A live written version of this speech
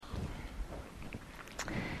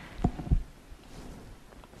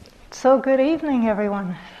So good evening,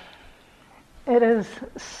 everyone. It is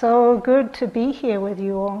so good to be here with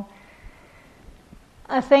you all.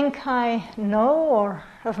 I think I know or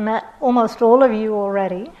have met almost all of you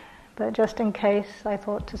already, but just in case, I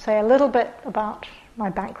thought to say a little bit about my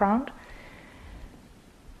background.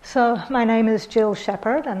 So my name is Jill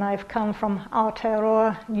Shepherd, and I've come from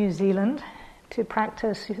Aotearoa, New Zealand, to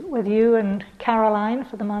practice with you and Caroline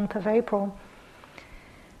for the month of April.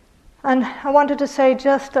 And I wanted to say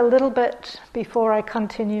just a little bit before I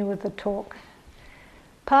continue with the talk.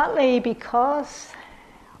 Partly because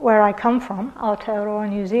where I come from, Aotearoa,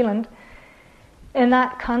 New Zealand, in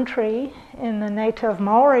that country, in the native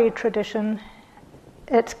Maori tradition,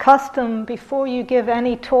 it's custom before you give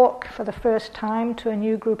any talk for the first time to a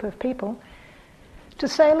new group of people to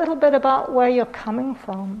say a little bit about where you're coming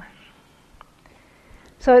from.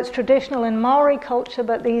 So it's traditional in Maori culture,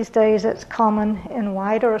 but these days it's common in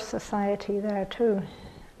wider society there too.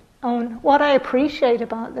 And what I appreciate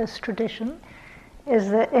about this tradition is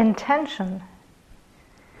the intention.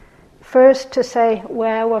 First, to say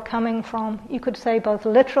where we're coming from, you could say both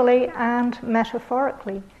literally and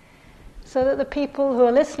metaphorically, so that the people who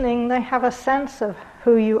are listening, they have a sense of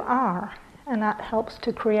who you are, and that helps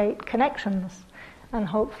to create connections and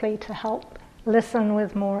hopefully to help listen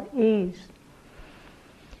with more ease.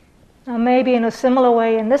 Now, maybe in a similar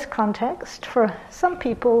way in this context, for some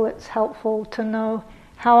people it's helpful to know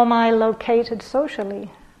how am I located socially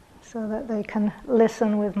so that they can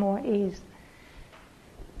listen with more ease.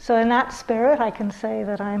 So in that spirit, I can say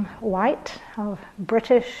that I'm white, of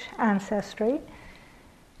British ancestry.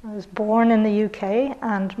 I was born in the UK,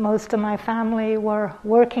 and most of my family were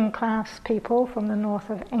working class people from the north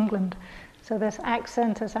of England. So this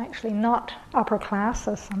accent is actually not upper class,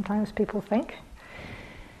 as sometimes people think.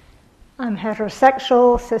 I'm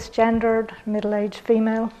heterosexual, cisgendered, middle-aged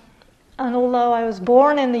female. And although I was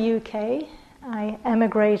born in the UK, I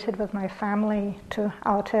emigrated with my family to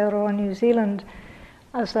Aotearoa, New Zealand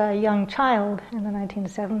as a young child in the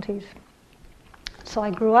 1970s. So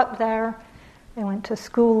I grew up there, I went to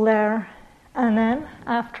school there, and then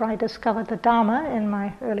after I discovered the Dharma in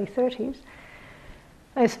my early 30s,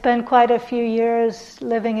 I spent quite a few years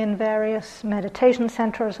living in various meditation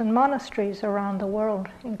centers and monasteries around the world,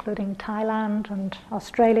 including Thailand and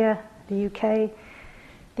Australia, the UK,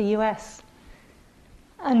 the US.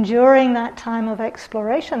 And during that time of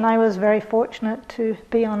exploration, I was very fortunate to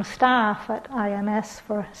be on staff at IMS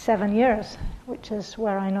for 7 years, which is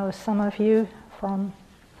where I know some of you from.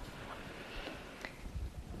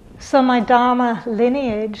 So my Dharma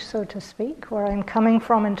lineage, so to speak, where I'm coming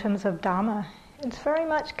from in terms of Dharma, it's very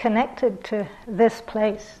much connected to this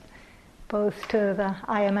place, both to the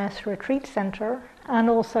IMS Retreat Center and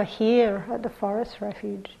also here at the Forest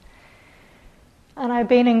Refuge. And I've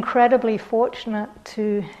been incredibly fortunate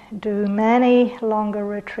to do many longer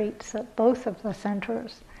retreats at both of the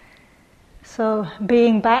centers. So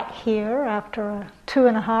being back here after a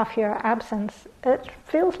 2.5-year absence, it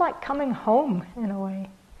feels like coming home in a way.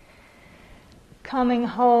 Coming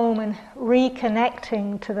home and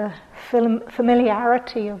reconnecting to the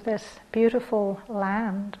familiarity of this beautiful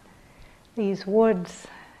land, these woods,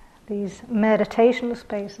 these meditation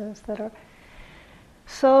spaces that are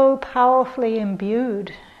so powerfully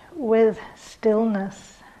imbued with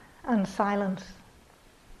stillness and silence.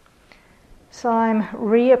 So I'm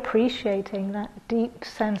reappreciating that deep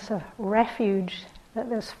sense of refuge that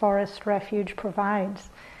this forest refuge provides.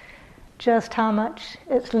 Just how much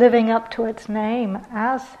it's living up to its name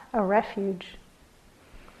as a refuge.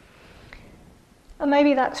 And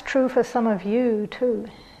maybe that's true for some of you too.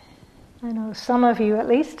 I know some of you at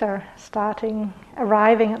least are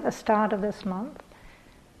arriving at the start of this month.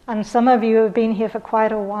 And some of you have been here for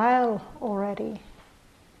quite a while already.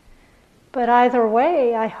 But either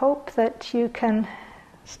way, I hope that you can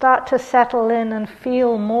start to settle in and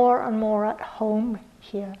feel more and more at home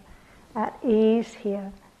here, at ease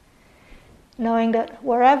here. Knowing that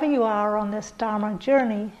wherever you are on this Dharma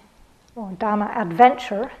journey, or Dharma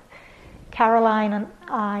adventure, Caroline and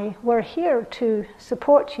I, we're here to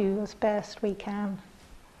support you as best we can.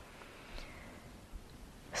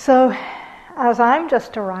 So, as I'm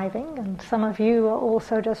just arriving, and some of you are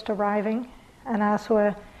also just arriving, and as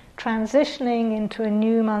we're transitioning into a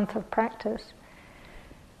new month of practice,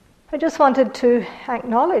 I just wanted to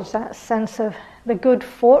acknowledge that sense of the good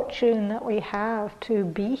fortune that we have to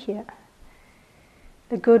be here.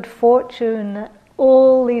 The good fortune that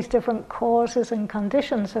all these different causes and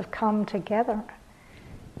conditions have come together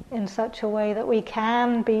in such a way that we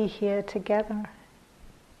can be here together.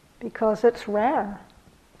 Because it's rare.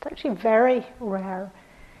 It's actually very rare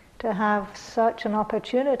to have such an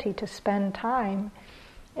opportunity to spend time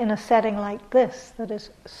in a setting like this that is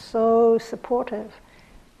so supportive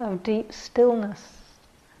of deep stillness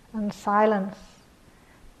and silence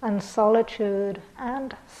and solitude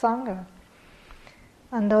and sangha.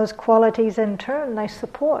 And those qualities in turn, they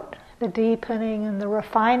support the deepening and the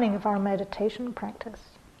refining of our meditation practice.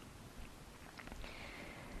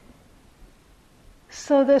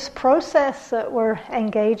 So this process that we're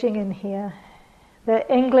engaging in here,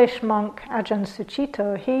 the English monk Ajahn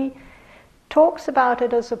Sucitto, he talks about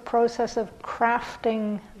it as a process of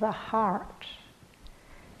crafting the heart,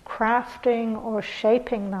 crafting or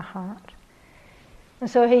shaping the heart. And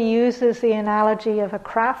so he uses the analogy of a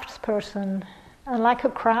craftsperson. And like a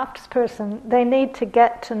craftsperson, they need to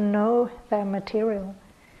get to know their material.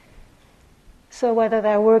 So whether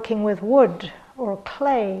they're working with wood or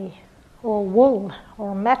clay or wool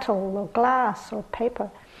or metal or glass or paper,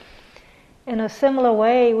 in a similar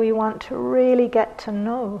way we want to really get to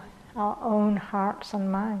know our own hearts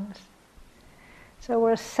and minds. So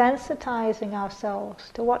we're sensitizing ourselves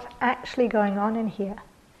to what's actually going on in here,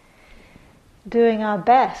 doing our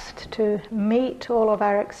best to meet all of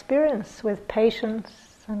our experience with patience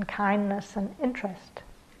and kindness and interest.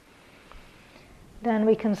 Then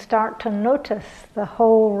we can start to notice the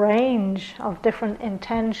whole range of different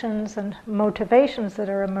intentions and motivations that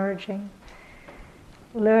are emerging,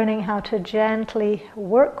 learning how to gently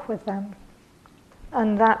work with them.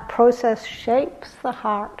 And that process shapes the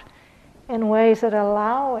heart in ways that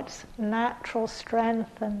allow its natural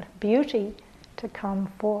strength and beauty to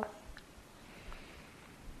come forth.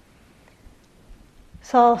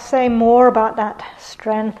 So I'll say more about that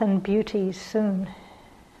strength and beauty soon.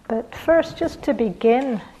 But first, just to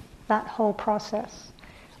begin that whole process,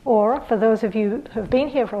 or for those of you who have been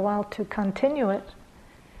here for a while, to continue it,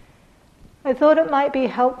 I thought it might be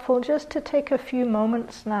helpful just to take a few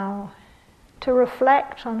moments now to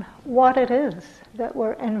reflect on what it is that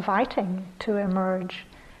we're inviting to emerge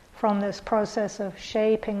from this process of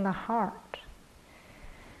shaping the heart.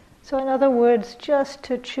 So in other words, just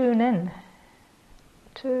to tune in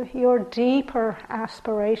to your deeper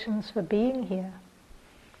aspirations for being here.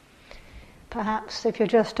 Perhaps if you're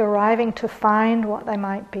just arriving, to find what they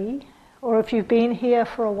might be, or if you've been here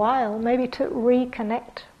for a while, maybe to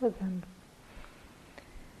reconnect with them.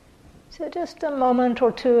 So just a moment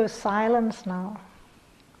or two of silence now,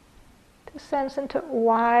 to sense into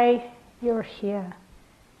why you're here.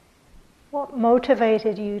 What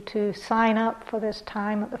motivated you to sign up for this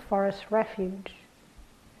time at the Forest Refuge?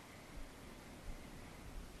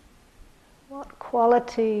 What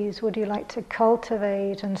qualities would you like to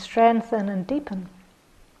cultivate and strengthen and deepen?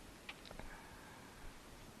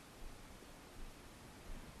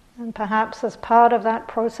 And perhaps as part of that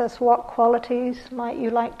process, what qualities might you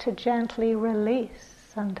like to gently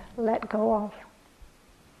release and let go of?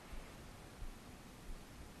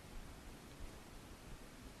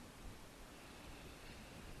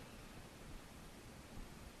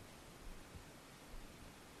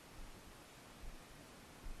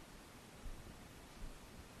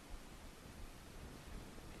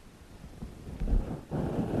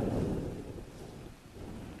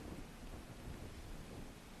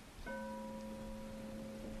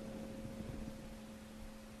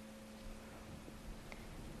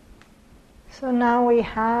 So now we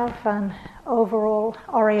have an overall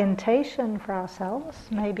orientation for ourselves.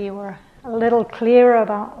 Maybe we're a little clearer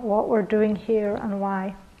about what we're doing here and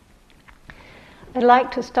why. I'd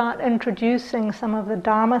like to start introducing some of the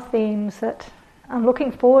Dharma themes that I'm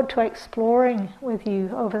looking forward to exploring with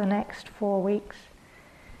you over the next 4 weeks.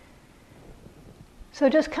 So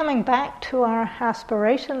just coming back to our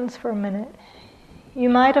aspirations for a minute, you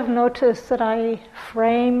might have noticed that I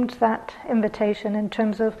framed that invitation in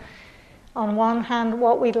terms of, on one hand,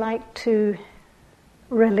 what we'd like to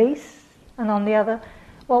release, and on the other,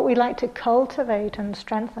 what we'd like to cultivate and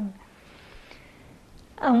strengthen.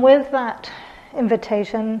 And with that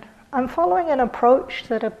invitation, I'm following an approach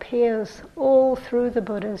that appears all through the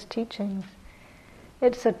Buddha's teachings.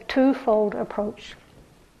 It's a twofold approach.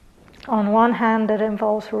 On one hand, it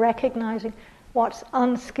involves recognizing what's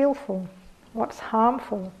unskillful, what's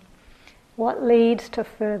harmful, what leads to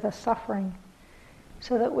further suffering,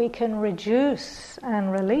 so that we can reduce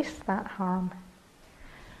and release that harm.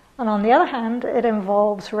 And on the other hand, it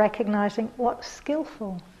involves recognizing what's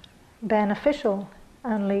skillful, beneficial,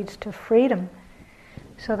 and leads to freedom,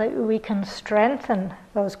 so that we can strengthen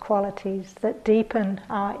those qualities that deepen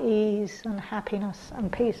our ease and happiness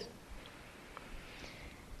and peace.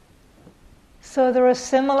 So there are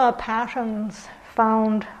similar patterns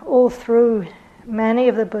found all through many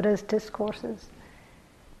of the Buddha's discourses,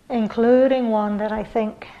 including one that I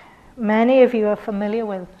think many of you are familiar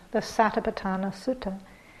with, the Satipatthana Sutta.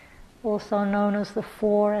 also known as the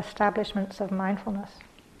 4 establishments of mindfulness.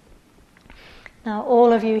 Now,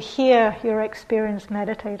 all of you here, you're experienced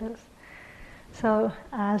meditators. So,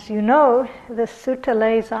 as you know, this sutta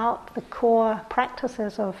lays out the core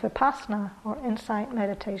practices of vipassana, or insight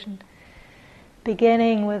meditation,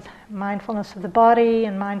 beginning with mindfulness of the body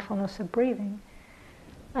and mindfulness of breathing,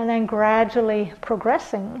 and then gradually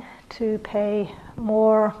progressing to pay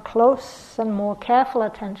more close and more careful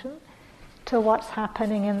attention to what's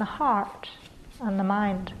happening in the heart and the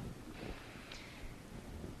mind.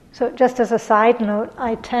 So just as a side note,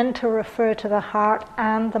 I tend to refer to the heart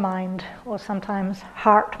and the mind, or sometimes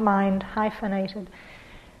heart-mind hyphenated,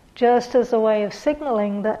 just as a way of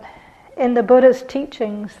signaling that in the Buddha's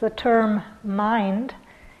teachings, the term mind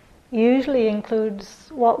usually includes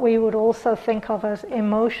what we would also think of as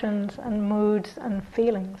emotions and moods and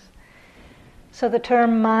feelings. So the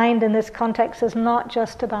term mind in this context is not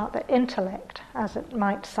just about the intellect, as it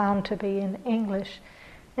might sound to be in English.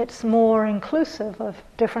 It's more inclusive of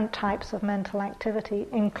different types of mental activity,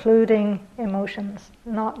 including emotions,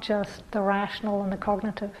 not just the rational and the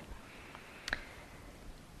cognitive.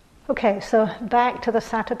 Okay, so back to the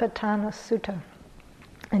Satipatthana Sutta.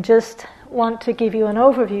 I just want to give you an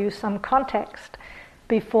overview, some context,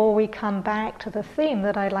 before we come back to the theme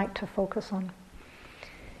that I'd like to focus on.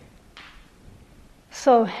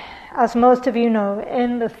 So, as most of you know,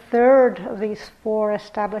 in the third of these 4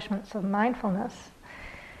 establishments of mindfulness,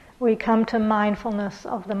 we come to mindfulness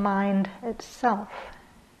of the mind itself.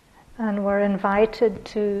 And we're invited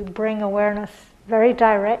to bring awareness very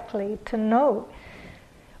directly to know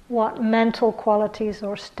what mental qualities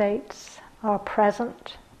or states are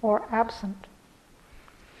present or absent.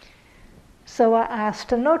 So we're asked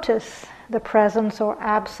to notice the presence or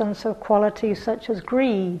absence of qualities such as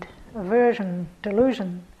greed, aversion,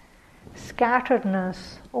 delusion,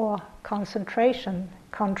 scatteredness or concentration,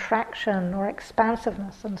 contraction or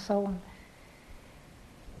expansiveness, and so on.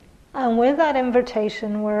 And with that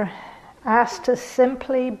invitation, we're asked to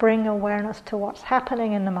simply bring awareness to what's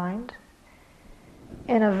happening in the mind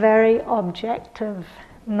in a very objective,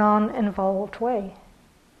 non-involved way,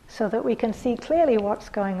 so that we can see clearly what's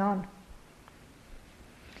going on.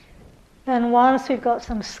 And once we've got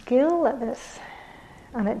some skill at this,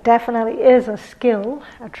 and it definitely is a skill,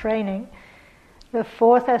 a training, the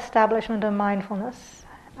 4th establishment of mindfulness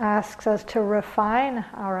asks us to refine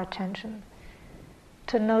our attention,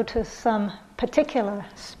 to notice some particular,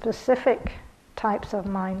 specific types of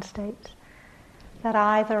mind states that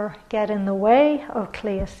either get in the way of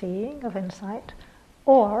clear seeing, of insight,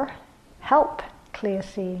 or help clear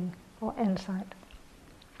seeing or insight.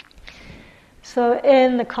 So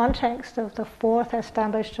in the context of the 4th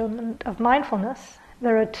establishment of mindfulness,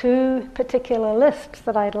 there are 2 particular lists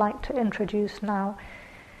that I'd like to introduce now.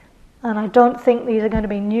 And I don't think these are going to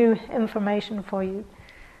be new information for you.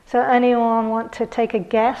 So anyone want to take a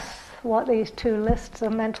guess what these 2 lists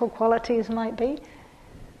of mental qualities might be?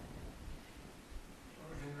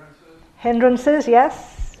 Hindrances,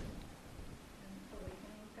 yes?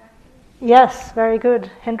 Yes, very good.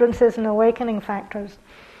 Hindrances and awakening factors.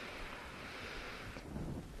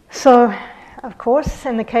 So, of course,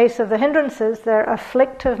 in the case of the hindrances, they're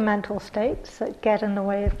afflictive mental states that get in the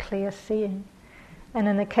way of clear seeing. And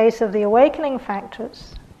in the case of the awakening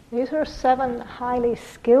factors, these are 7 highly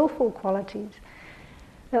skillful qualities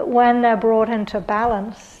that when they're brought into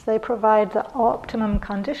balance, they provide the optimum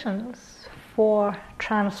conditions for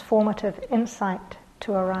transformative insight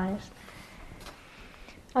to arise.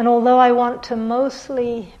 And although I want to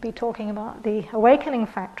mostly be talking about the awakening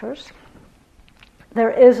factors,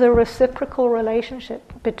 there is a reciprocal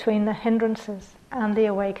relationship between the hindrances and the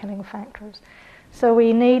awakening factors. So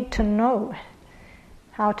we need to know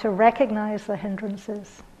how to recognize the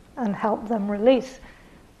hindrances and help them release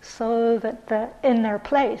so that in their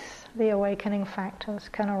place the awakening factors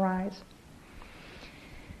can arise.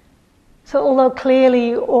 So although clearly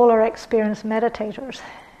you all are experienced meditators,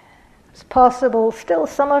 it's possible still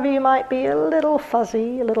some of you might be a little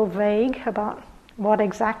fuzzy, a little vague about what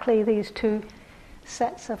exactly these 2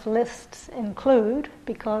 sets of lists include,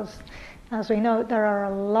 because as we know there are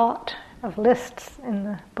a lot of lists in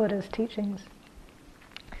the Buddha's teachings.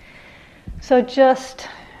 So just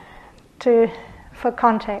for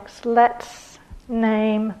context, let's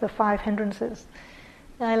name the 5 hindrances.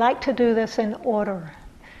 Now, I like to do this in order.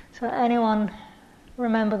 So anyone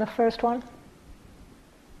remember the first one?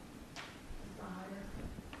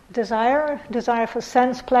 Desire. Desire for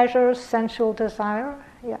sense pleasures, sensual desire.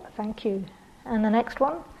 Yeah, thank you. And the next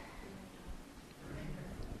one?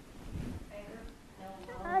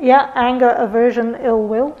 Yeah, anger, aversion, ill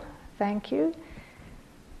will. Thank you.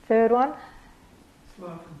 Third one?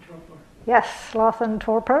 Sloth and trouble. Yes, sloth and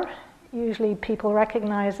torpor. Usually people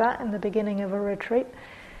recognize that in the beginning of a retreat.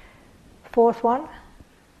 Fourth one,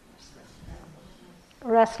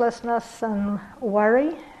 restlessness and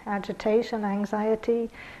worry, agitation, anxiety.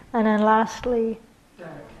 And then lastly,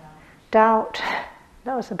 doubt.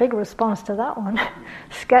 That was a big response to that one.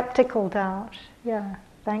 Skeptical doubt. Yeah,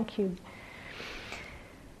 thank you.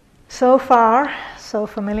 So far, so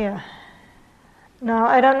familiar. Now,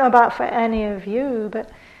 I don't know about for any of you, but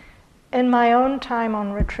in my own time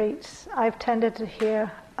on retreats, I've tended to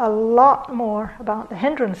hear a lot more about the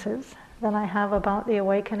hindrances than I have about the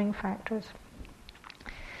awakening factors.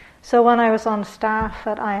 So when I was on staff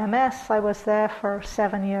at IMS, I was there for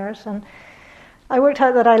 7 years, and I worked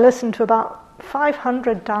out that I listened to about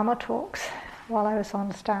 500 Dharma talks while I was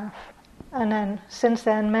on staff, and then since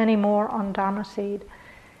then many more on Dharma Seed.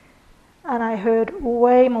 And I heard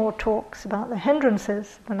way more talks about the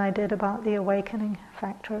hindrances than I did about the awakening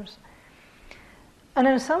factors. And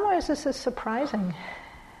in some ways this is surprising,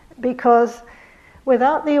 because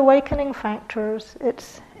without the awakening factors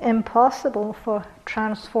it's impossible for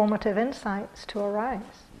transformative insights to arise.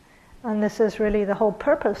 And this is really the whole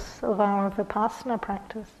purpose of our Vipassana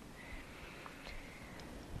practice.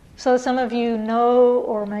 So some of you know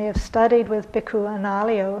or may have studied with Bhikkhu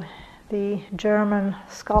Analayo, the German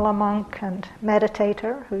scholar monk and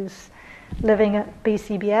meditator who's living at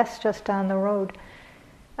BCBS just down the road.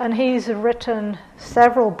 And he's written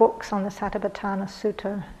several books on the Satipatthana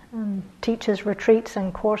Sutta and teaches retreats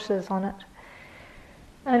and courses on it.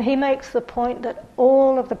 And he makes the point that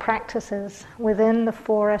all of the practices within the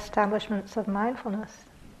 4 establishments of mindfulness,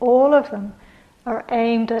 all of them are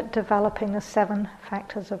aimed at developing the 7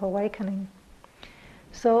 factors of awakening.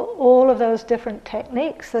 So all of those different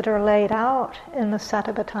techniques that are laid out in the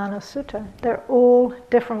Satipatthana Sutta, they're all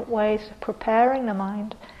different ways of preparing the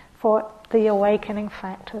mind for the awakening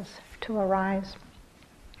factors to arise.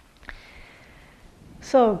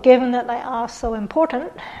 So given that they are so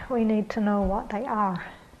important, we need to know what they are.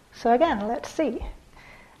 So again, let's see.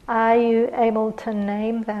 Are you able to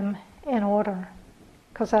name them in order?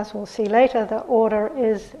 Because as we'll see later, the order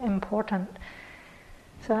is important.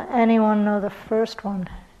 So anyone know the first one?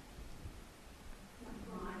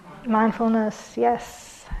 Mindfulness,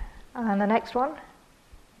 yes. And the next one?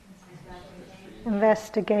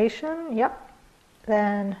 Investigation, yep.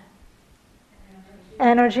 Then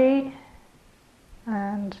energy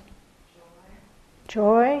and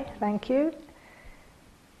joy, thank you.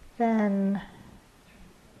 Then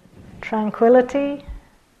tranquility,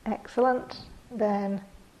 excellent. Then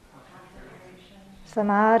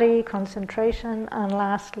samadhi, concentration, and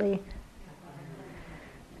lastly,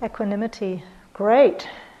 equanimity. Great.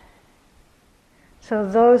 So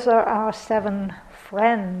those are our 7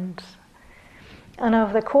 friends. And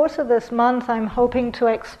over the course of this month, I'm hoping to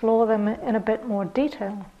explore them in a bit more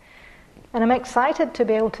detail. And I'm excited to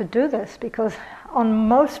be able to do this because on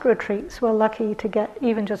most retreats, we're lucky to get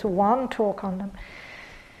even just one talk on them.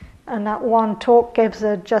 And that one talk gives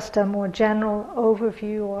just a more general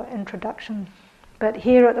overview or introduction. But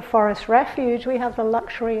here at the Forest Refuge, we have the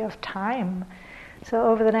luxury of time. So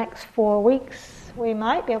over the next 4 weeks, we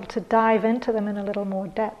might be able to dive into them in a little more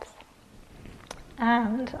depth.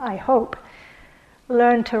 And I hope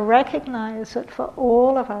learn to recognize that for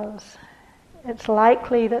all of us, it's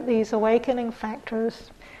likely that these awakening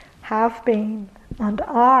factors have been and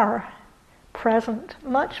are present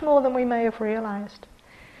much more than we may have realized.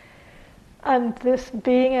 And this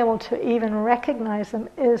being able to even recognize them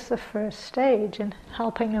is the first stage in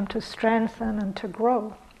helping them to strengthen and to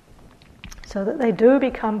grow, so that they do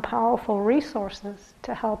become powerful resources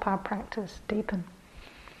to help our practice deepen.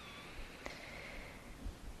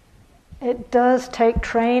 It does take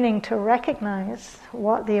training to recognize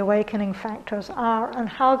what the awakening factors are and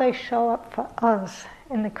how they show up for us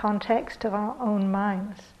in the context of our own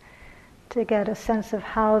minds, to get a sense of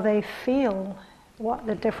how they feel, what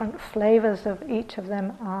the different flavors of each of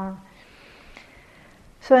them are.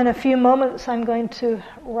 So in a few moments I'm going to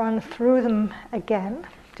run through them again,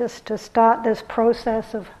 just to start this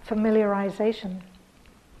process of familiarization.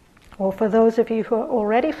 Or for those of you who are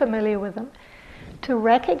already familiar with them, to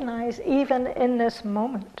recognize even in this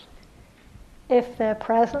moment, if they're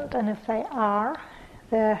present and if they are,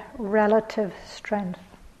 their relative strength.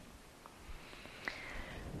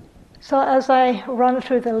 So as I run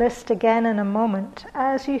through the list again in a moment,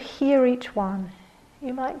 as you hear each one,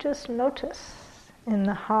 you might just notice in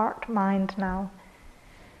the heart mind now,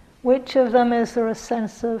 which of them is there a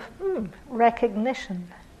sense of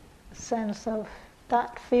recognition, a sense of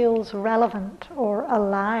that feels relevant or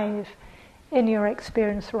alive in your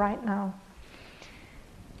experience right now.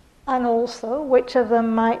 and also which of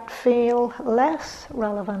them might feel less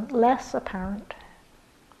relevant, less apparent.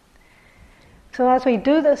 So as we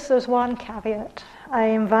do this, there's one caveat. I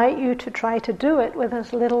invite you to try to do it with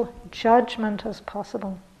as little judgment as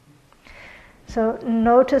possible. So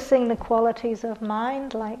noticing the qualities of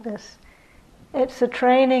mind like this, it's a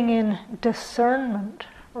training in discernment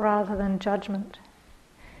rather than judgment.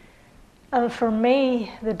 And for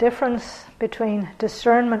me, the difference between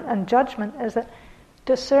discernment and judgment is that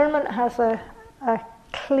discernment has a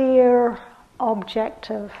clear,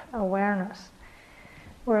 objective awareness,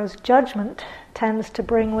 whereas judgment tends to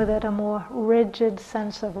bring with it a more rigid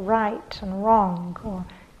sense of right and wrong, or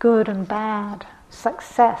good and bad,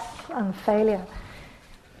 success and failure.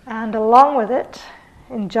 And along with it,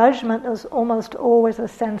 in judgment, there's almost always a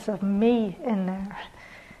sense of me in there.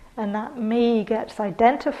 And that me gets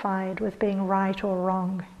identified with being right or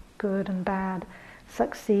wrong, good and bad,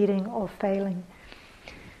 succeeding or failing.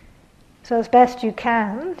 So as best you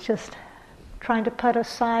can, just trying to put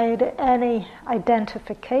aside any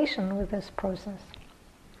identification with this process.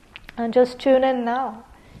 And just tune in now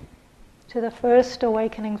to the first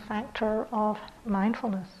awakening factor of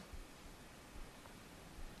mindfulness.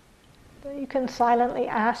 You can silently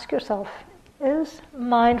ask yourself, is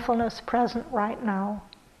mindfulness present right now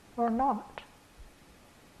or not?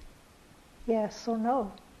 Yes or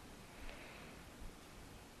no?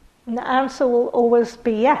 And the answer will always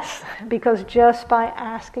be yes, because just by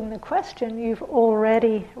asking the question, you've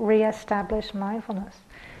already re-established mindfulness.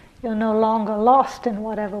 You're no longer lost in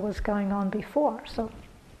whatever was going on before, so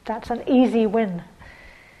that's an easy win.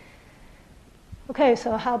 Okay,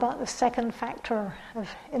 so how about the second factor of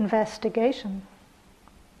investigation?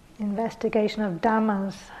 Investigation of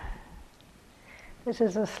dhammas. This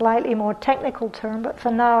is a slightly more technical term, but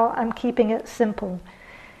for now I'm keeping it simple.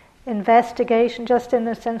 Investigation just in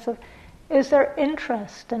the sense of, is there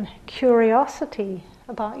interest and curiosity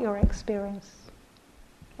about your experience?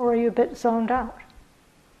 Or are you a bit zoned out?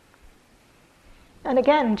 And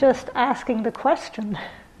again, just asking the question,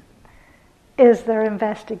 is there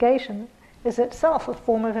investigation, is itself a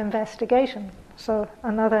form of investigation. So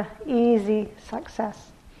another easy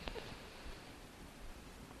success.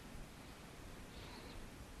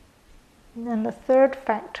 And then the third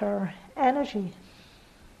factor, energy.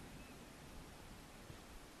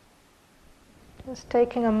 Just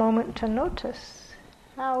taking a moment to notice,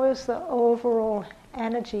 how is the overall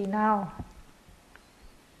energy now?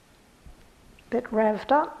 Bit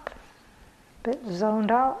revved up, bit zoned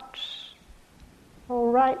out, all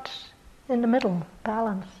right in the middle,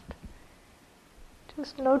 balanced.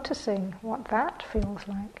 Just noticing what that feels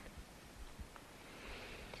like.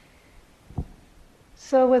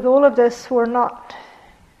 So with all of this, we're not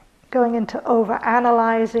going into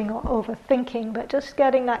over-analyzing or overthinking, but just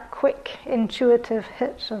getting that quick intuitive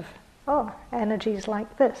hit of, oh, energy's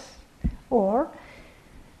like this. Or,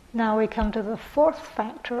 now we come to the fourth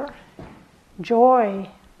factor, joy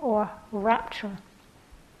or rapture.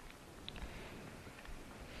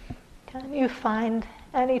 Can you find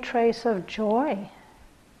any trace of joy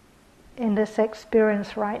in this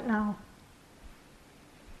experience right now?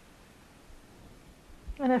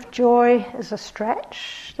 And if joy is a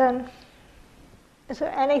stretch, then is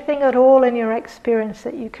there anything at all in your experience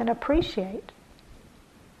that you can appreciate?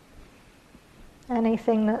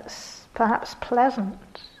 Anything that's perhaps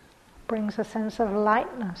pleasant, brings a sense of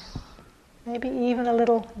lightness, maybe even a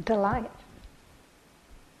little delight.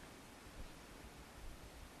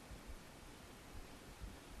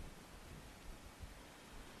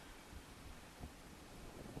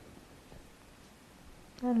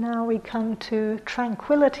 And now we come to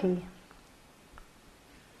tranquility.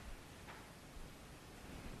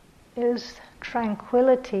 Is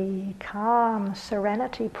tranquility, calm,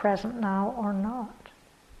 serenity present now or not?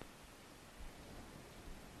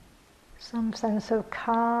 Some sense of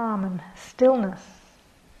calm and stillness.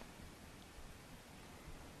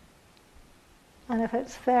 And if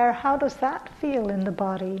it's there, how does that feel in the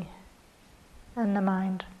body and the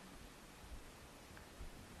mind?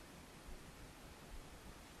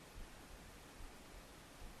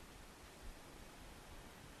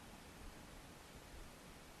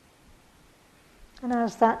 And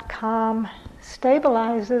as that calm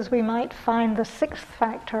stabilizes, we might find the sixth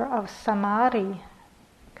factor of samadhi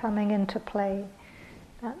coming into play.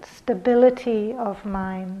 That stability of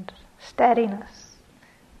mind, steadiness,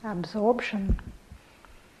 absorption.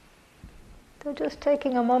 So just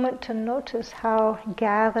taking a moment to notice how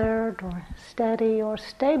gathered or steady or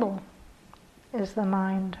stable is the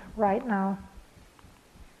mind right now.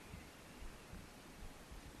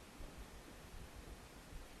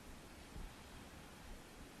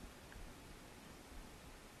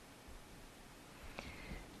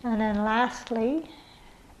 And then lastly,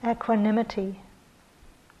 equanimity.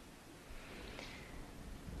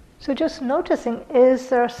 So just noticing, is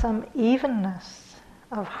there some evenness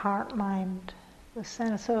of heart-mind, the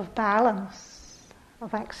sense of balance,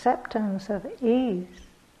 of acceptance, of ease,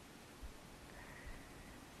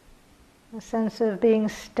 the sense of being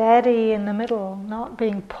steady in the middle, not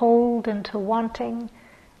being pulled into wanting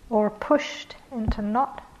or pushed into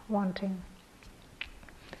not wanting.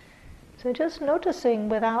 So just noticing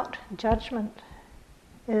without judgment,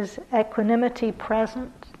 is equanimity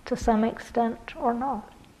present to some extent or not?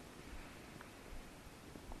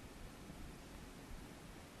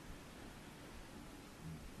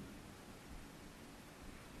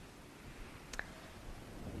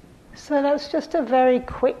 So that's just a very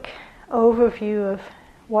quick overview of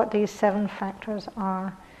what these 7 factors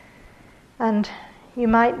are. And you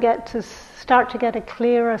might get to start to get a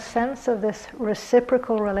clearer sense of this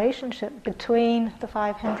reciprocal relationship between the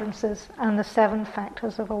 5 hindrances and the 7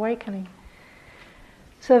 factors of awakening.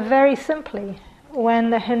 So very simply, when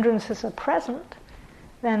the hindrances are present,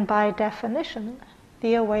 then by definition,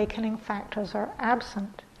 the awakening factors are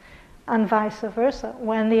absent. And vice versa,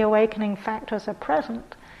 when the awakening factors are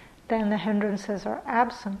present, then the hindrances are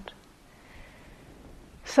absent.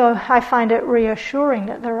 So I find it reassuring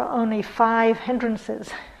that there are only 5 hindrances,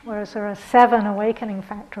 whereas there are 7 awakening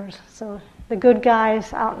factors. So the good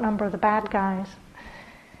guys outnumber the bad guys.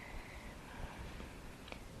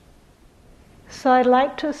 So I'd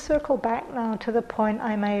like to circle back now to the point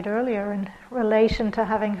I made earlier in relation to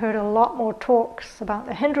having heard a lot more talks about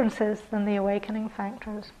the hindrances than the awakening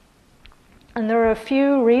factors. And there are a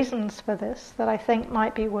few reasons for this that I think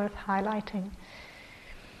might be worth highlighting.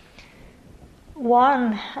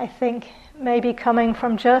 One, I think, may be coming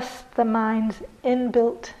from just the mind's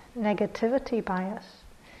inbuilt negativity bias,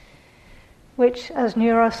 which, as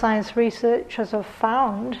neuroscience researchers have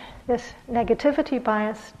found, this negativity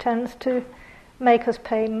bias tends to make us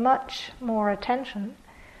pay much more attention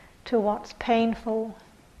to what's painful,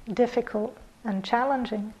 difficult, and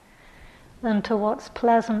challenging than to what's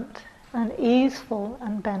pleasant and easeful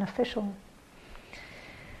and beneficial.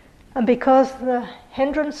 And because the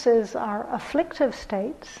hindrances are afflictive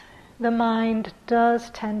states, the mind does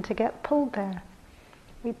tend to get pulled there.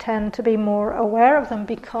 We tend to be more aware of them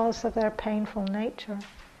because of their painful nature.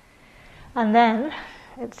 And then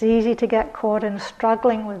it's easy to get caught in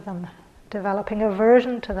struggling with them, developing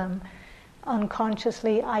aversion to them,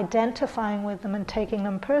 unconsciously identifying with them and taking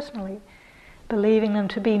them personally, believing them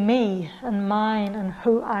to be me and mine and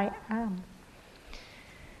who I am.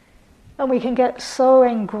 And we can get so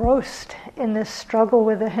engrossed in this struggle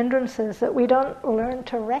with the hindrances that we don't learn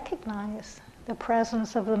to recognize the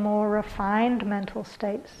presence of the more refined mental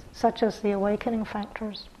states, such as the awakening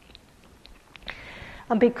factors.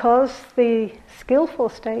 And because the skillful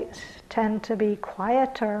states tend to be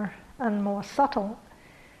quieter and more subtle,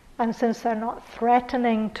 and since they're not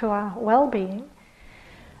threatening to our well-being,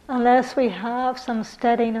 unless we have some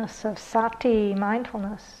steadiness of sati,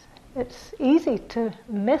 mindfulness, it's easy to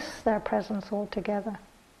miss their presence altogether.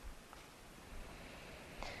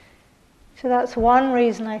 So that's one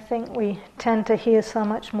reason I think we tend to hear so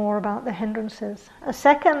much more about the hindrances. A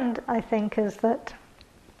second, I think, is that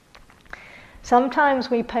sometimes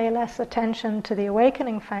we pay less attention to the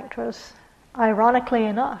awakening factors, ironically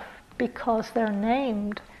enough, because they're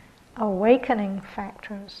named awakening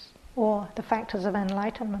factors, or the factors of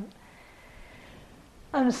enlightenment.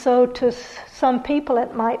 And so to some people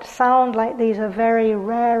it might sound like these are very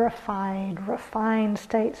rarefied, refined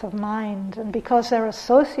states of mind, and because they're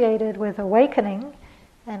associated with awakening,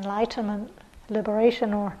 enlightenment,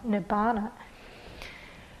 liberation, or nibbana,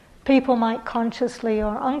 people might consciously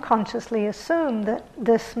or unconsciously assume that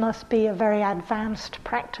this must be a very advanced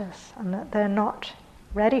practice and that they're not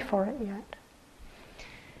ready for it yet.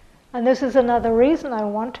 And this is another reason I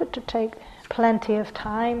wanted to take plenty of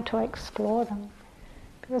time to explore them,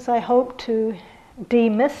 because I hope to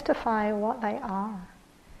demystify what they are.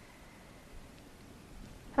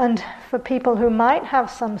 And for people who might have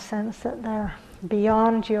some sense that they're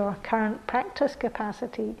beyond your current practice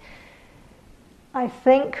capacity, I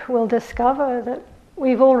think we'll discover that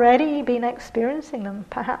we've already been experiencing them,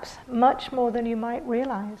 perhaps much more than you might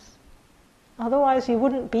realize. Otherwise you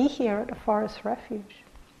wouldn't be here at the Forest Refuge.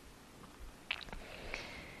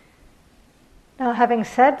 Now, having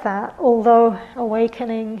said that, although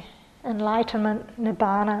awakening, enlightenment,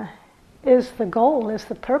 nibbana is the goal, is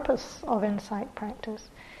the purpose of insight practice,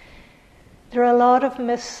 there are a lot of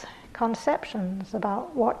misconceptions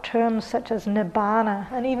about what terms such as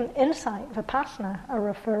nibbana and even insight, vipassana, are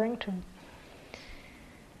referring to.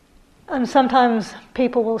 And sometimes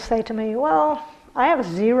people will say to me, well, I have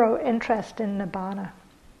zero interest in Nibbana.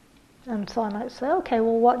 And so I might say, okay,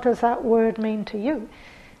 well, what does that word mean to you?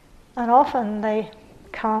 And often they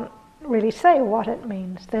can't really say what it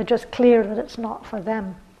means. They're just clear that it's not for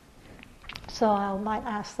them. So I might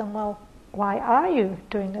ask them, well, why are you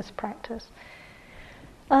doing this practice?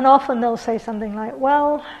 And often they'll say something like,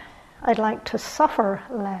 well, I'd like to suffer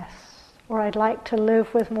less, or I'd like to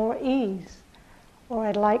live with more ease, or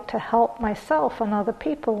I'd like to help myself and other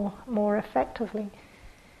people more effectively.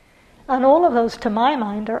 And all of those, to my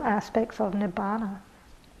mind, are aspects of Nibbana.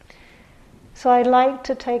 So I'd like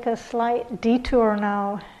to take a slight detour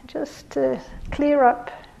now, just to clear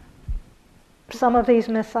up some of these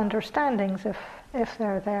misunderstandings, if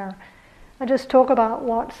they're there. And just talk about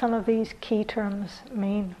what some of these key terms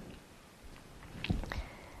mean.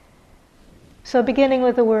 So beginning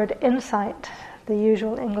with the word insight, the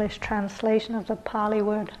usual English translation of the Pali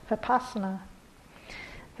word vipassana.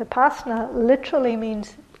 Vipassana literally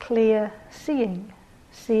means clear seeing,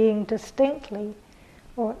 seeing distinctly,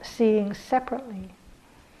 or seeing separately.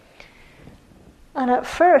 And at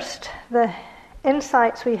first, the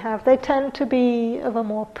insights we have, they tend to be of a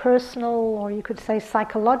more personal, or you could say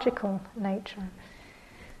psychological nature.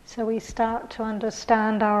 So we start to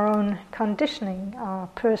understand our own conditioning, our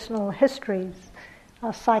personal histories,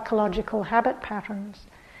 our psychological habit patterns.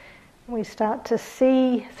 We start to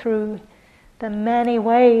see through the many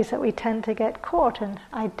ways that we tend to get caught in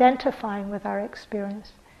identifying with our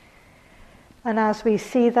experience. And as we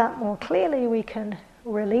see that more clearly, we can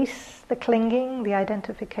release the clinging, the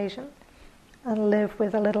identification, and live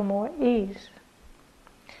with a little more ease.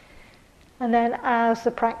 And then as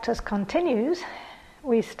the practice continues,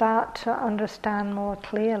 we start to understand more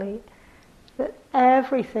clearly that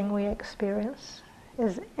everything we experience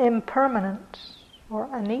is impermanent or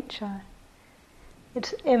anicca.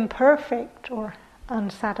 It's imperfect or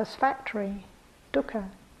unsatisfactory, dukkha.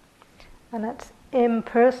 And it's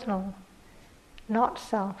impersonal, not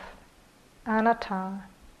self, anatta.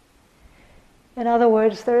 In other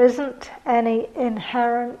words, there isn't any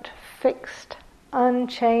inherent, fixed,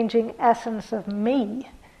 unchanging essence of me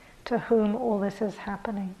to whom all this is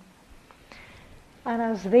happening. And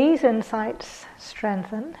as these insights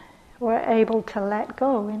strengthen, we're able to let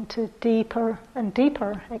go into deeper and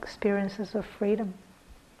deeper experiences of freedom.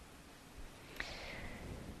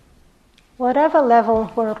 Whatever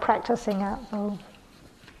level we're practicing at, though,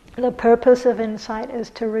 the purpose of insight is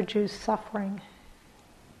to reduce suffering.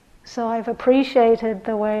 So I've appreciated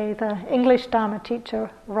the way the English Dharma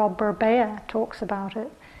teacher Rob Burbea talks about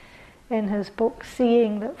it in his book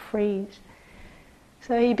Seeing That Frees.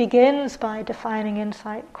 So he begins by defining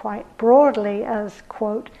insight quite broadly as,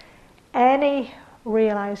 quote, any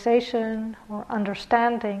realization or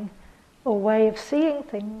understanding or way of seeing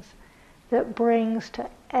things that brings to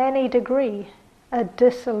any degree a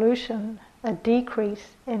dissolution, a decrease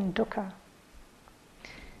in dukkha.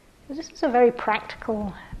 This is a very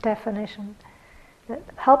practical definition that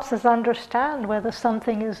helps us understand whether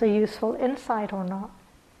something is a useful insight or not.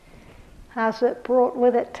 Has it brought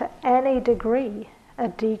with it to any degree a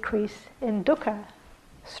decrease in dukkha,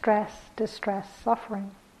 stress, distress,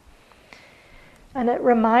 suffering? And it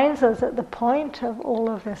reminds us that the point of all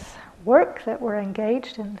of this work that we're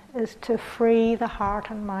engaged in is to free the heart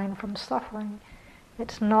and mind from suffering.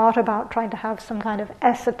 It's not about trying to have some kind of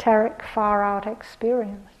esoteric, far-out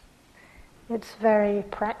experience. It's very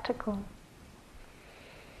practical.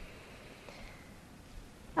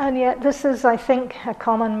 And yet this is, I think, a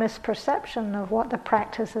common misperception of what the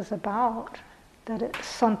practice is about, that it's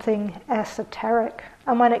something esoteric.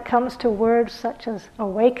 And when it comes to words such as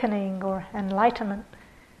awakening or enlightenment,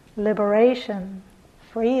 liberation,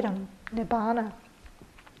 freedom, nibbana,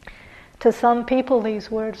 to some people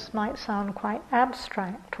these words might sound quite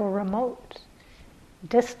abstract or remote,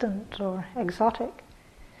 distant or exotic,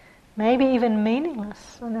 maybe even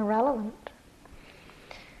meaningless and irrelevant.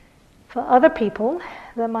 For other people,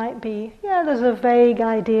 there might be, there's a vague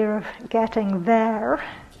idea of getting there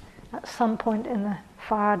at some point in the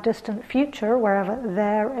far distant future, wherever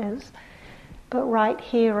there is. But right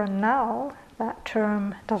here and now, that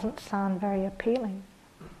term doesn't sound very appealing.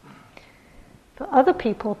 For other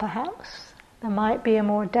people, perhaps, there might be a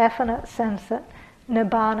more definite sense that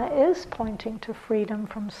nibbana is pointing to freedom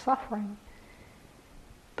from suffering.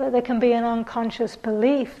 But there can be an unconscious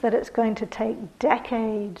belief that it's going to take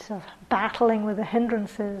decades of battling with the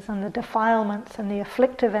hindrances and the defilements and the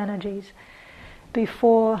afflictive energies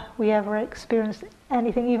before we ever experience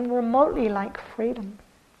anything even remotely like freedom.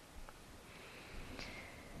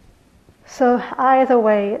 So either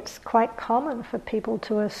way, it's quite common for people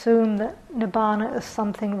to assume that Nibbana is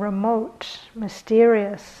something remote,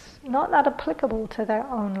 mysterious, not that applicable to their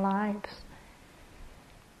own lives.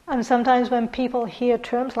 And sometimes when people hear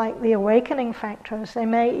terms like the awakening factors, they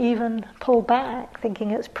may even pull back,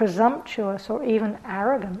 thinking it's presumptuous or even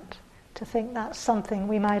arrogant to think that's something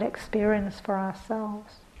we might experience for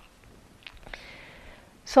ourselves.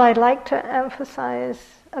 So I'd like to emphasize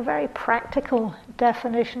a very practical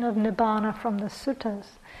definition of Nibbana from the suttas,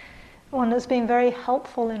 one that's been very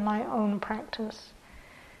helpful in my own practice.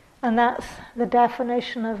 And that's the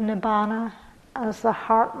definition of Nibbana as the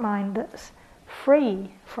heart-mind that's free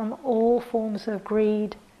from all forms of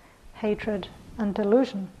greed, hatred, and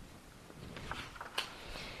delusion.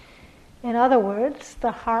 In other words,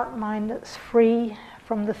 the heart-mind that's free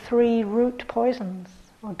from the 3 root poisons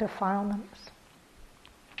or defilements.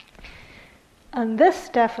 And this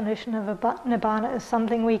definition of Nibbana is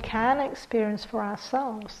something we can experience for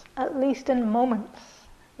ourselves, at least in moments,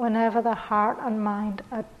 whenever the heart and mind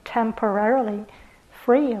are temporarily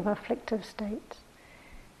free of afflictive states,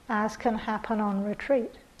 as can happen on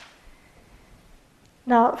retreat.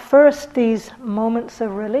 Now, at first, these moments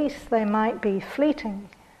of release, they might be fleeting,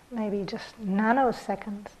 maybe just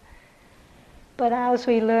nanoseconds. But as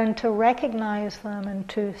we learn to recognize them and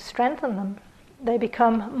to strengthen them, they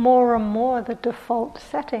become more and more the default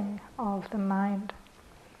setting of the mind.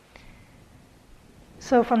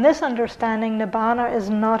 So from this understanding, Nibbana is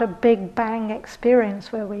not a big bang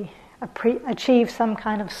experience where we achieve some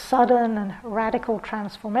kind of sudden and radical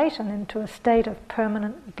transformation into a state of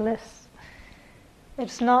permanent bliss.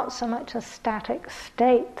 It's not so much a static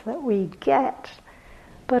state that we get,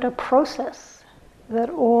 but a process that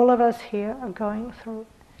all of us here are going through.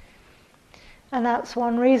 And that's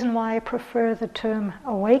one reason why I prefer the term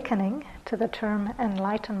awakening to the term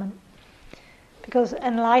enlightenment. Because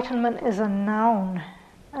enlightenment is a noun,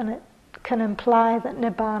 and it can imply that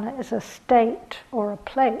Nibbana is a state or a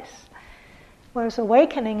place, whereas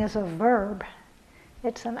awakening is a verb.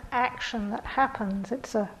 It's an action that happens.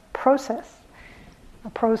 It's a process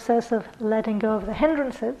of letting go of the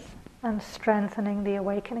hindrances and strengthening the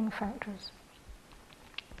awakening factors.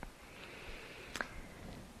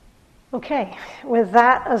 Okay, with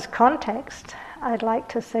that as context, I'd like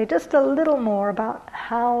to say just a little more about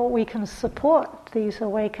how we can support these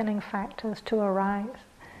awakening factors to arise.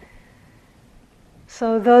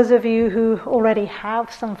 So those of you who already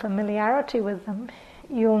have some familiarity with them,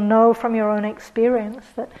 you'll know from your own experience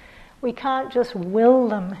that we can't just will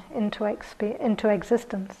them into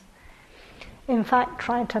existence. In fact,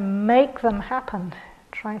 trying to make them happen,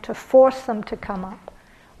 trying to force them to come up,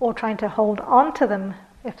 or trying to hold on to them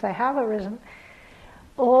if they have arisen,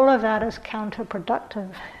 all of that is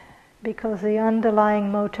counterproductive because the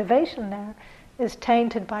underlying motivation there is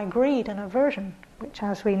tainted by greed and aversion, which,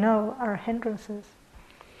 as we know, are hindrances.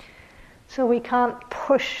 So we can't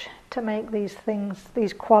push to make these things,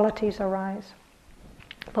 these qualities arise.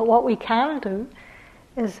 But what we can do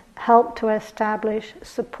is help to establish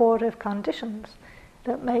supportive conditions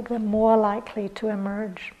that make them more likely to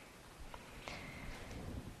emerge.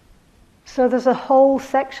 So there's a whole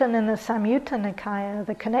section in the Samyutta Nikaya,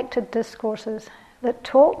 the connected discourses, that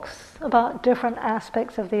talks about different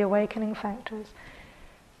aspects of the awakening factors.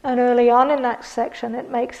 And early on in that section, it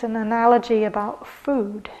makes an analogy about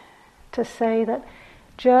food, to say that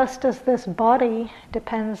just as this body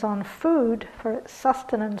depends on food for its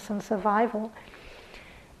sustenance and survival,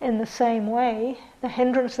 in the same way, the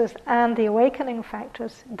hindrances and the awakening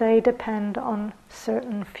factors, they depend on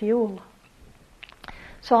certain fuel.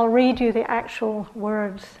 So I'll read you the actual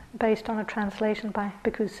words based on a translation by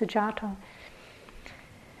Bhikkhu Sujato.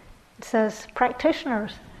 It says,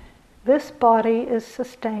 "Practitioners, this body is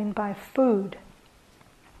sustained by food.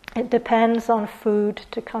 It depends on food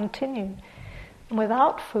to continue. And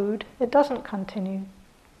without food, it doesn't continue.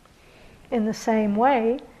 In the same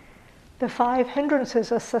way, the 5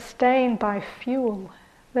 hindrances are sustained by fuel.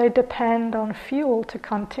 They depend on fuel to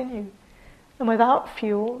continue. And without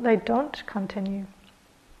fuel, they don't continue.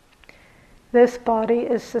 This body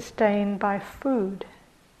is sustained by food.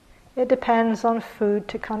 It depends on food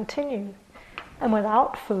to continue. And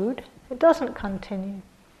without food, it doesn't continue.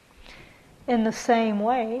 In the same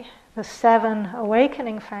way, the 7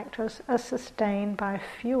 awakening factors are sustained by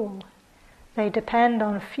fuel. They depend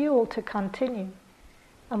on fuel to continue.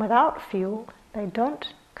 And without fuel, they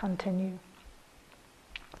don't continue."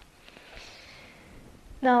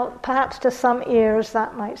 Now, perhaps to some ears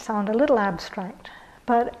that might sound a little abstract,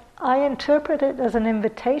 but I interpret it as an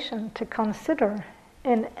invitation to consider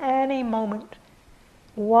in any moment,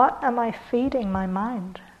 what am I feeding my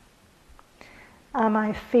mind? Am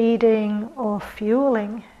I feeding or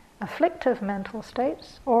fueling afflictive mental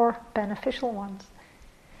states or beneficial ones?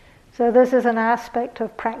 So this is an aspect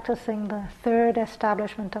of practicing the third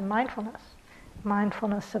establishment of mindfulness,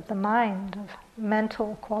 mindfulness of the mind, of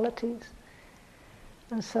mental qualities.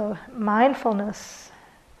 And so mindfulness,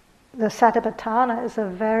 the satipatthana, is a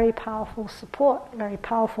very powerful support, very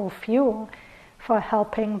powerful fuel for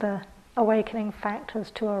helping the awakening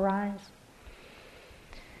factors to arise.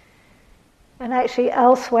 And actually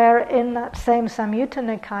elsewhere in that same Samyutta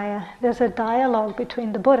Nikaya, there's a dialogue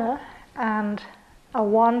between the Buddha and a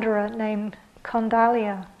wanderer named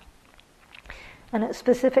Kondalya. And it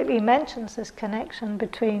specifically mentions this connection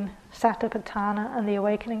between satipatthana and the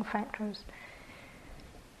awakening factors.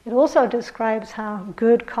 It also describes how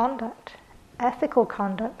good conduct, ethical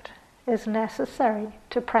conduct, is necessary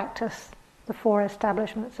to practice the four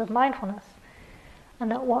establishments of mindfulness.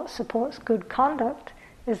 And that what supports good conduct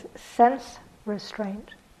is sense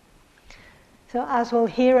restraint. So as we'll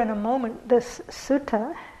hear in a moment, this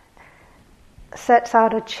sutta sets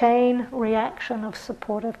out a chain reaction of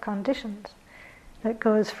supportive conditions that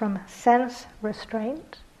goes from sense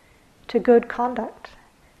restraint to good conduct,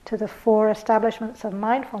 to the four establishments of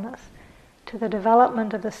mindfulness, to the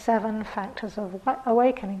development of the 7 factors of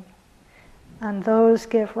awakening. And those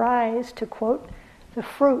give rise to, quote, the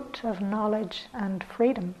fruit of knowledge and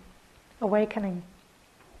freedom, awakening.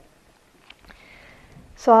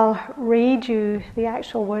 So I'll read you the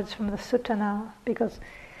actual words from the sutta now, because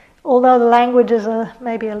although the language is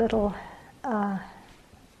maybe a little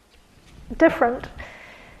different,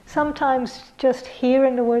 sometimes just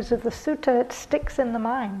hearing the words of the sutta, it sticks in the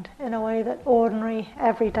mind in a way that ordinary,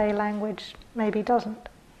 everyday language maybe doesn't.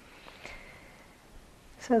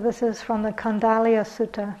 So this is from the Kondalya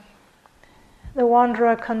Sutta. The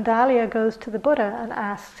wanderer Kondalya goes to the Buddha and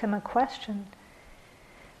asks him a question.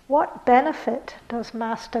 What benefit does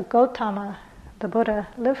Master Gotama, the Buddha,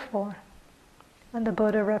 live for? And the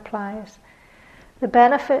Buddha replies, the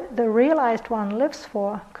benefit the realized one lives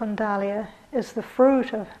for, Kondalya, is the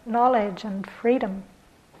fruit of knowledge and freedom.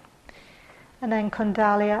 And then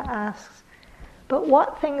Kondalya asks, but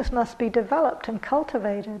what things must be developed and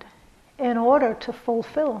cultivated in order to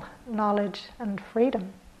fulfill knowledge and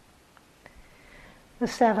freedom? The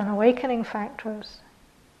 7 awakening factors.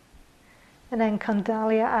 And then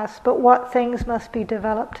Kondalya asks, but what things must be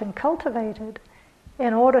developed and cultivated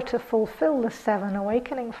in order to fulfill the 7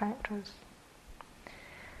 awakening factors?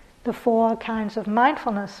 The 4 kinds of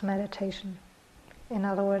mindfulness meditation, in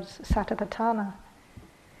other words, satipatthana.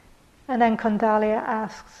 And then Kondalya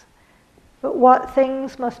asks, but what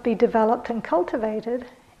things must be developed and cultivated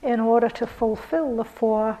in order to fulfill the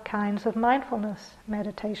 4 kinds of mindfulness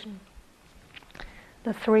meditation?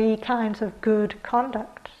 The 3 kinds of good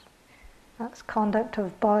conduct. That's conduct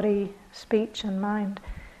of body, speech, and mind.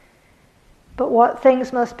 But what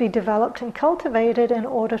things must be developed and cultivated in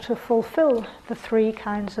order to fulfill the 3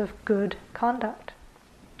 kinds of good conduct?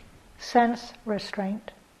 Sense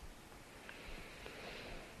restraint.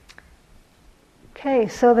 Okay,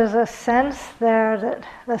 so there's a sense there that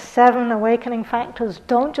the 7 awakening factors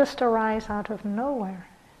don't just arise out of nowhere.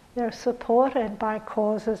 They're supported by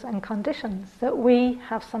causes and conditions that we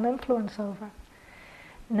have some influence over.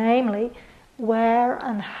 Namely, where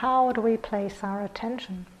and how do we place our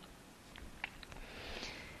attention?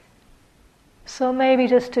 So maybe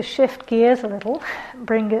just to shift gears a little,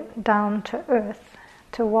 bring it down to earth,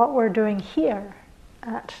 to what we're doing here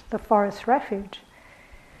at the Forest Refuge.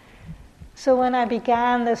 So when I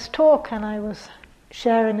began this talk and I was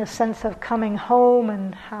sharing a sense of coming home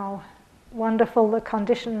and how wonderful the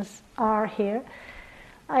conditions are here,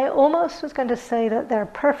 I almost was going to say that they're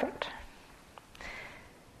perfect.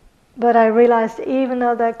 But I realized even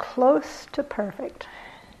though they're close to perfect,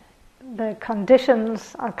 the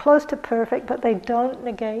conditions are close to perfect, but they don't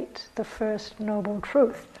negate the first noble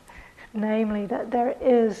truth, namely that there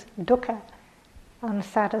is dukkha,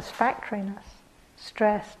 unsatisfactoriness,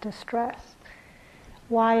 stress, distress.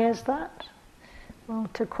 Why is that? Well,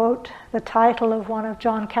 to quote the title of one of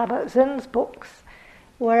John Kabat-Zinn's books,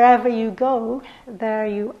 wherever you go, there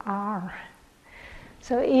you are.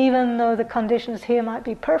 So even though the conditions here might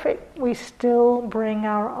be perfect, we still bring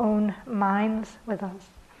our own minds with us.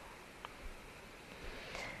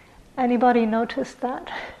 Anybody notice that?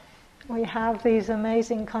 We have these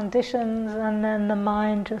amazing conditions and then the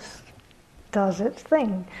mind just does its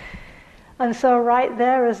thing. And so right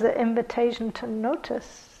there is the invitation to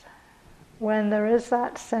notice when there is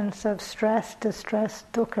that sense of stress, distress,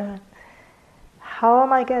 dukkha. How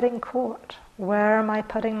am I getting caught? Where am I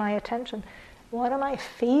putting my attention? What am I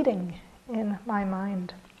feeding in my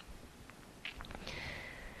mind?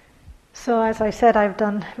 So as I said, I've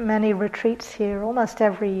done many retreats here, almost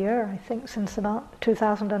every year, I think, since about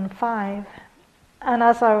 2005. And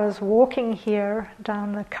as I was walking here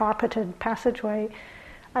down the carpeted passageway,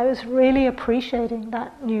 I was really appreciating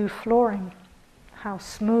that new flooring, how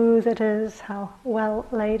smooth it is, how well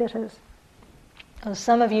laid it is. As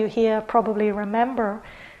some of you here probably remember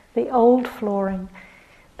the old flooring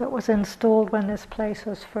that was installed when this place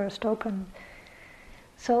was first opened.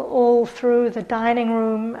 So all through the dining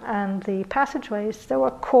room and the passageways, there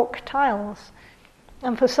were cork tiles.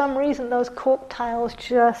 And for some reason, those cork tiles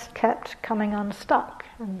just kept coming unstuck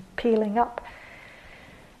and peeling up.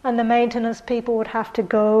 And the maintenance people would have to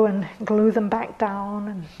go and glue them back down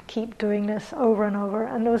and keep doing this over and over.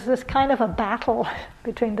 And there was this kind of a battle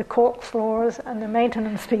between the cork floors and the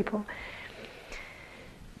maintenance people.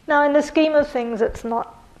 Now, in the scheme of things, it's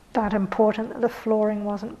not that important that the flooring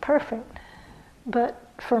wasn't perfect. But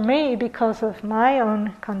for me, because of my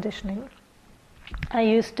own conditioning, I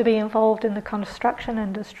used to be involved in the construction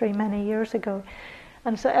industry many years ago.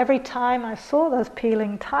 And so every time I saw those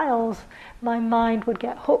peeling tiles, my mind would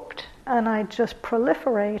get hooked and I'd just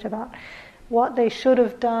proliferate about what they should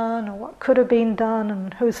have done or what could have been done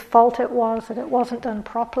and whose fault it was that it wasn't done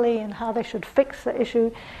properly and how they should fix the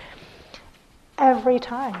issue every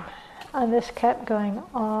time. And this kept going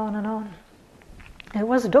on and on. It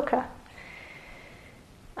was dukkha.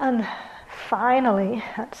 And finally,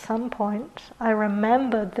 at some point, I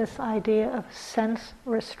remembered this idea of sense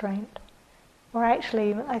restraint. Or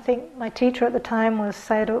actually, I think my teacher at the time was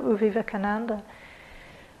Sayadaw U Vivekananda.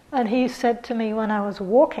 And he said to me when I was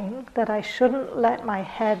walking that I shouldn't let my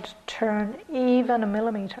head turn even a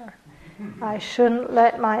millimeter. I shouldn't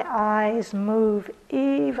let my eyes move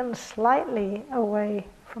even slightly away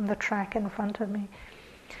from the track in front of me.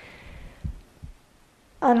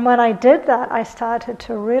 And when I did that, I started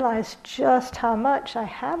to realize just how much I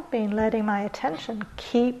had been letting my attention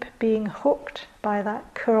keep being hooked by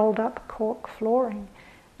that curled up cork flooring.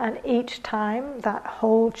 And each time, that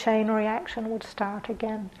whole chain reaction would start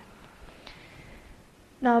again.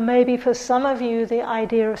 Now, maybe for some of you, the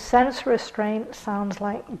idea of sense restraint sounds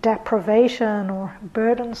like deprivation or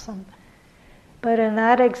burdensome. But in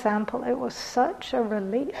that example, it was such a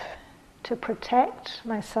relief to protect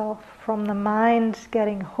myself from the mind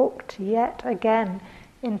getting hooked yet again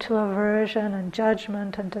into aversion and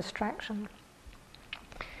judgment and distraction.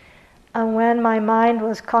 And when my mind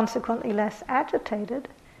was consequently less agitated,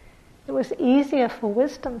 it was easier for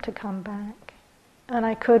wisdom to come back, and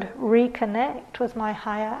I could reconnect with my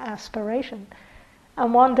higher aspiration.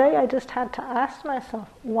 And one day I just had to ask myself,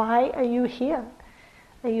 why are you here?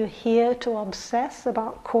 Are you here to obsess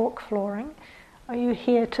about cork flooring? Are you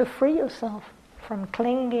here to free yourself from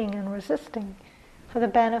clinging and resisting for the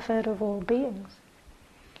benefit of all beings?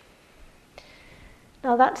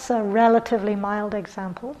 Now that's a relatively mild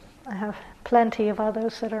example. I have plenty of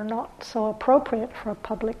others that are not so appropriate for a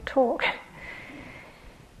public talk.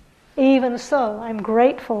 Even so, I'm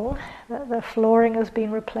grateful that the flooring has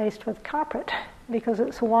been replaced with carpet, because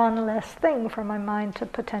it's one less thing for my mind to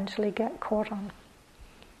potentially get caught on.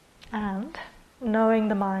 And knowing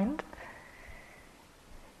the mind,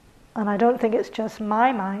 and I don't think it's just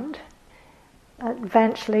my mind,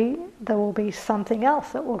 eventually there will be something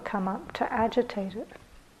else that will come up to agitate it.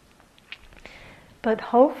 But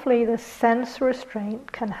hopefully the sense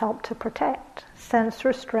restraint can help to protect. Sense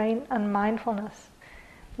restraint and mindfulness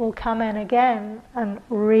will come in again and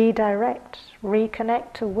redirect,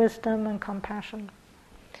 reconnect to wisdom and compassion.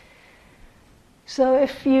 So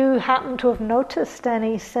if you happen to have noticed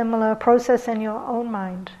any similar process in your own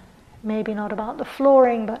mind, maybe not about the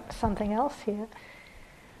flooring, but something else here,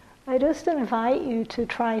 I just invite you to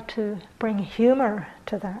try to bring humor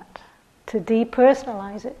to that, to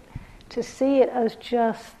depersonalize it, to see it as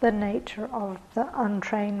just the nature of the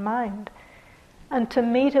untrained mind, and to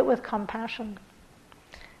meet it with compassion.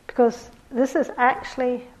 Because this is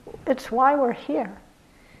actually, it's why we're here.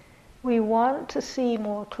 We want to see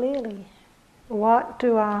more clearly. What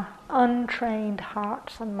do our untrained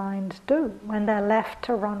hearts and minds do when they're left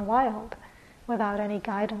to run wild without any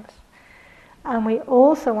guidance? And we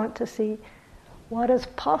also want to see what is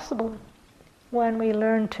possible when we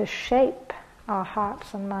learn to shape our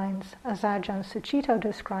hearts and minds, as Ajahn Sucitto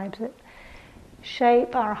describes it.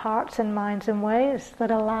 Shape our hearts and minds in ways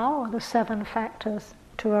that allow the 7 factors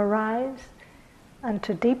to arise and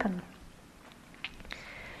to deepen.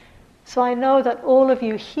 So I know that all of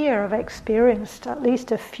you here have experienced at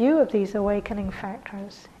least a few of these awakening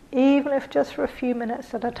factors, even if just for a few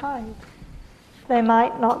minutes at a time. They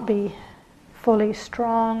might not be fully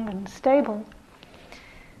strong and stable.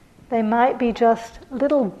 They might be just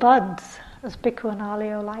little buds as Bhikkhu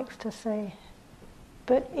Analayo likes to say.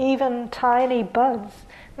 But even tiny buds,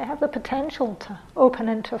 they have the potential to open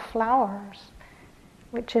into flowers,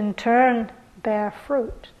 which in turn bear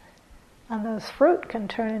fruit. And those fruit can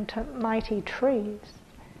turn into mighty trees.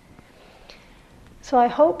 So I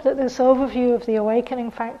hope that this overview of the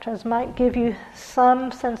awakening factors might give you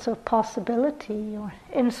some sense of possibility or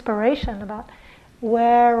inspiration about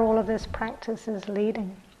where all of this practice is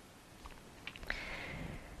leading.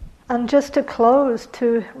 And just to close,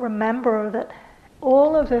 to remember that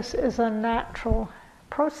all of this is a natural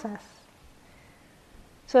process.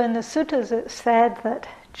 So in the suttas it's said that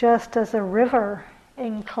just as a river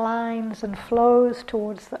inclines and flows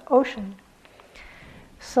towards the ocean,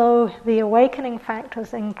 so the awakening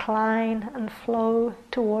factors incline and flow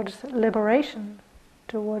towards liberation,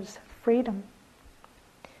 towards freedom.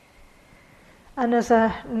 And as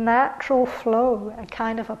a natural flow, a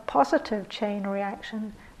kind of a positive chain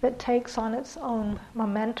reaction that takes on its own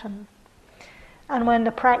momentum. And when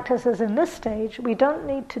the practice is in this stage, we don't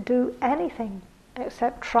need to do anything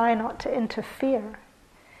except try not to interfere.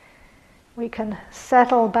 We can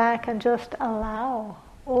settle back and just allow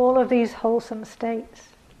all of these wholesome states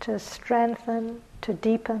to strengthen, to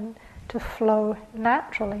deepen, to flow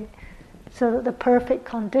naturally, so that the perfect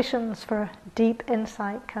conditions for deep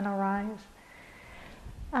insight can arise.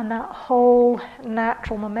 And that whole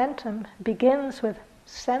natural momentum begins with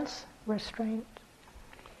sense restraint.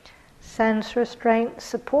 Sense restraint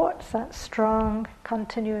supports that strong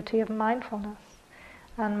continuity of mindfulness,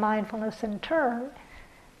 and mindfulness in turn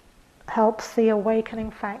helps the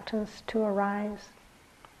awakening factors to arise.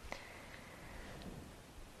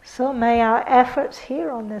 So may our efforts here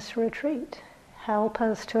on this retreat help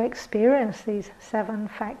us to experience these 7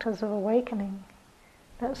 factors of awakening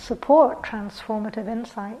that support transformative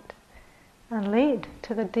insight and lead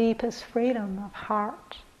to the deepest freedom of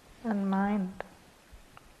heart and mind.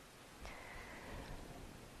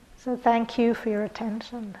 So thank you for your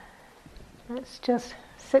attention. Let's just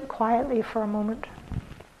sit quietly for a moment.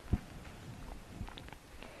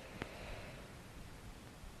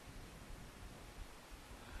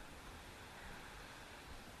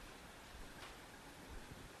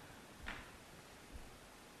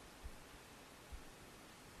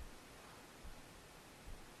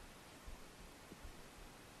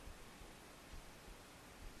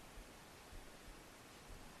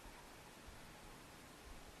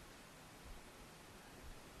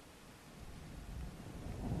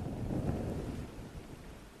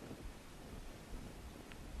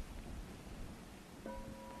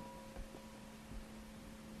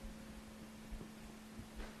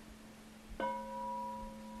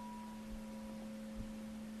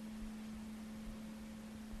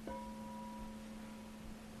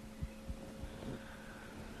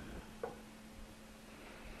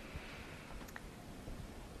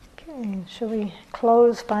 Okay, shall we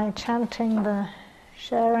close by chanting the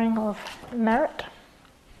sharing of merit?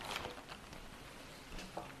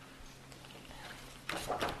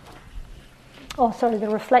 Oh, sorry, the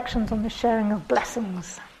reflections on the sharing of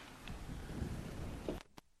blessings.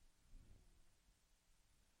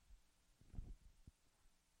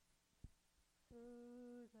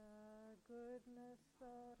 Through the goodness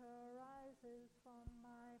that arises from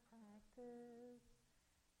my practice,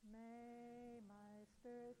 may my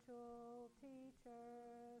spiritual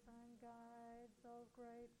teachers and guides of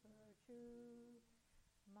great virtue,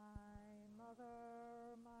 my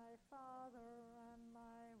mother, my father, and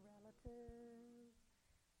my relatives,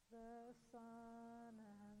 the sun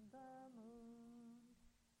and the moon,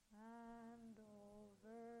 and all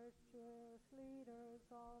virtuous leaders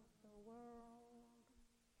of the world,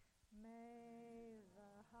 may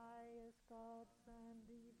the highest gods and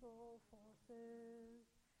evil forces,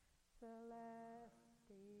 celestial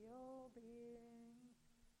beings,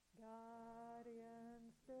 guardian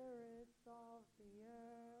spirits of the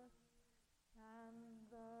earth, and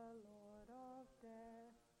the Lord of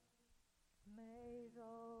death, may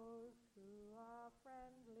those who are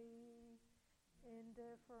friendly,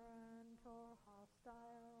 indifferent, or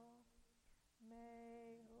hostile,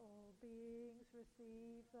 may all beings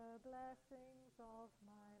receive the blessings of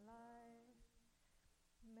my life.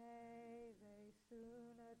 May they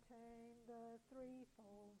soon attain the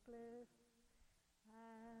threefold bliss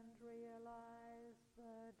and realize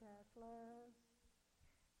the deathless.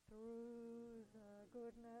 Through the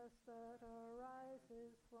goodness that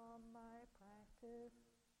arises from my practice,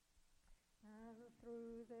 and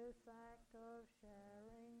through this act of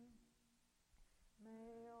sharing,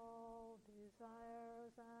 may all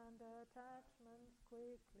desires and attachments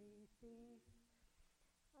quickly cease,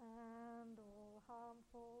 and all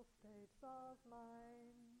harmful states of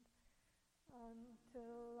mind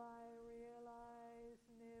until I realize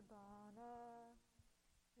Nibbana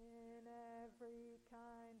in every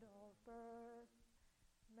kind of birth.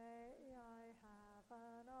 May I have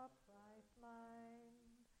an upright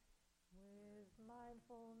mind with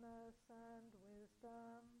mindfulness and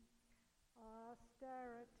wisdom,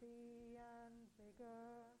 austerity and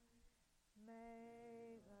vigor.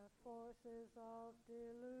 May the forces of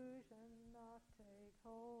delusion not take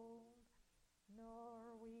hold,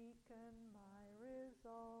 nor weaken my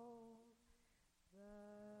resolve.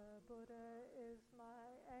 The Buddha is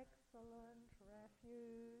my excellent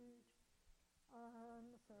refuge.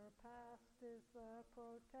 Unsurpassed is the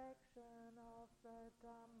protection of the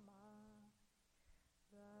Dhamma.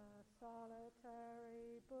 The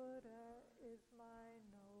solitary Buddha is my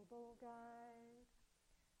noble guide.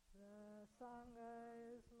 The Sangha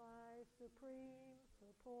is my supreme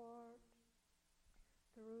support.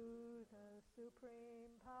 Through the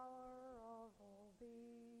supreme power of all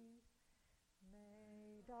these,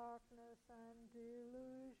 may darkness and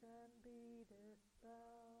delusion be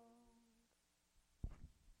dispelled.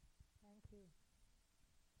 Thank you.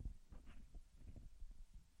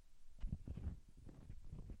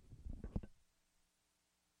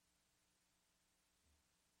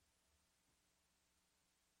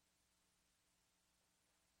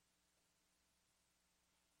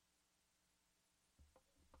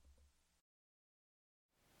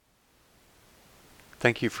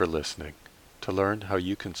 Thank you for listening. To learn how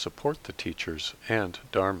you can support the teachers and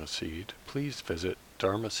Dharma Seed, please visit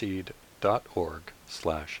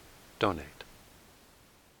dharmaseed.org/donate.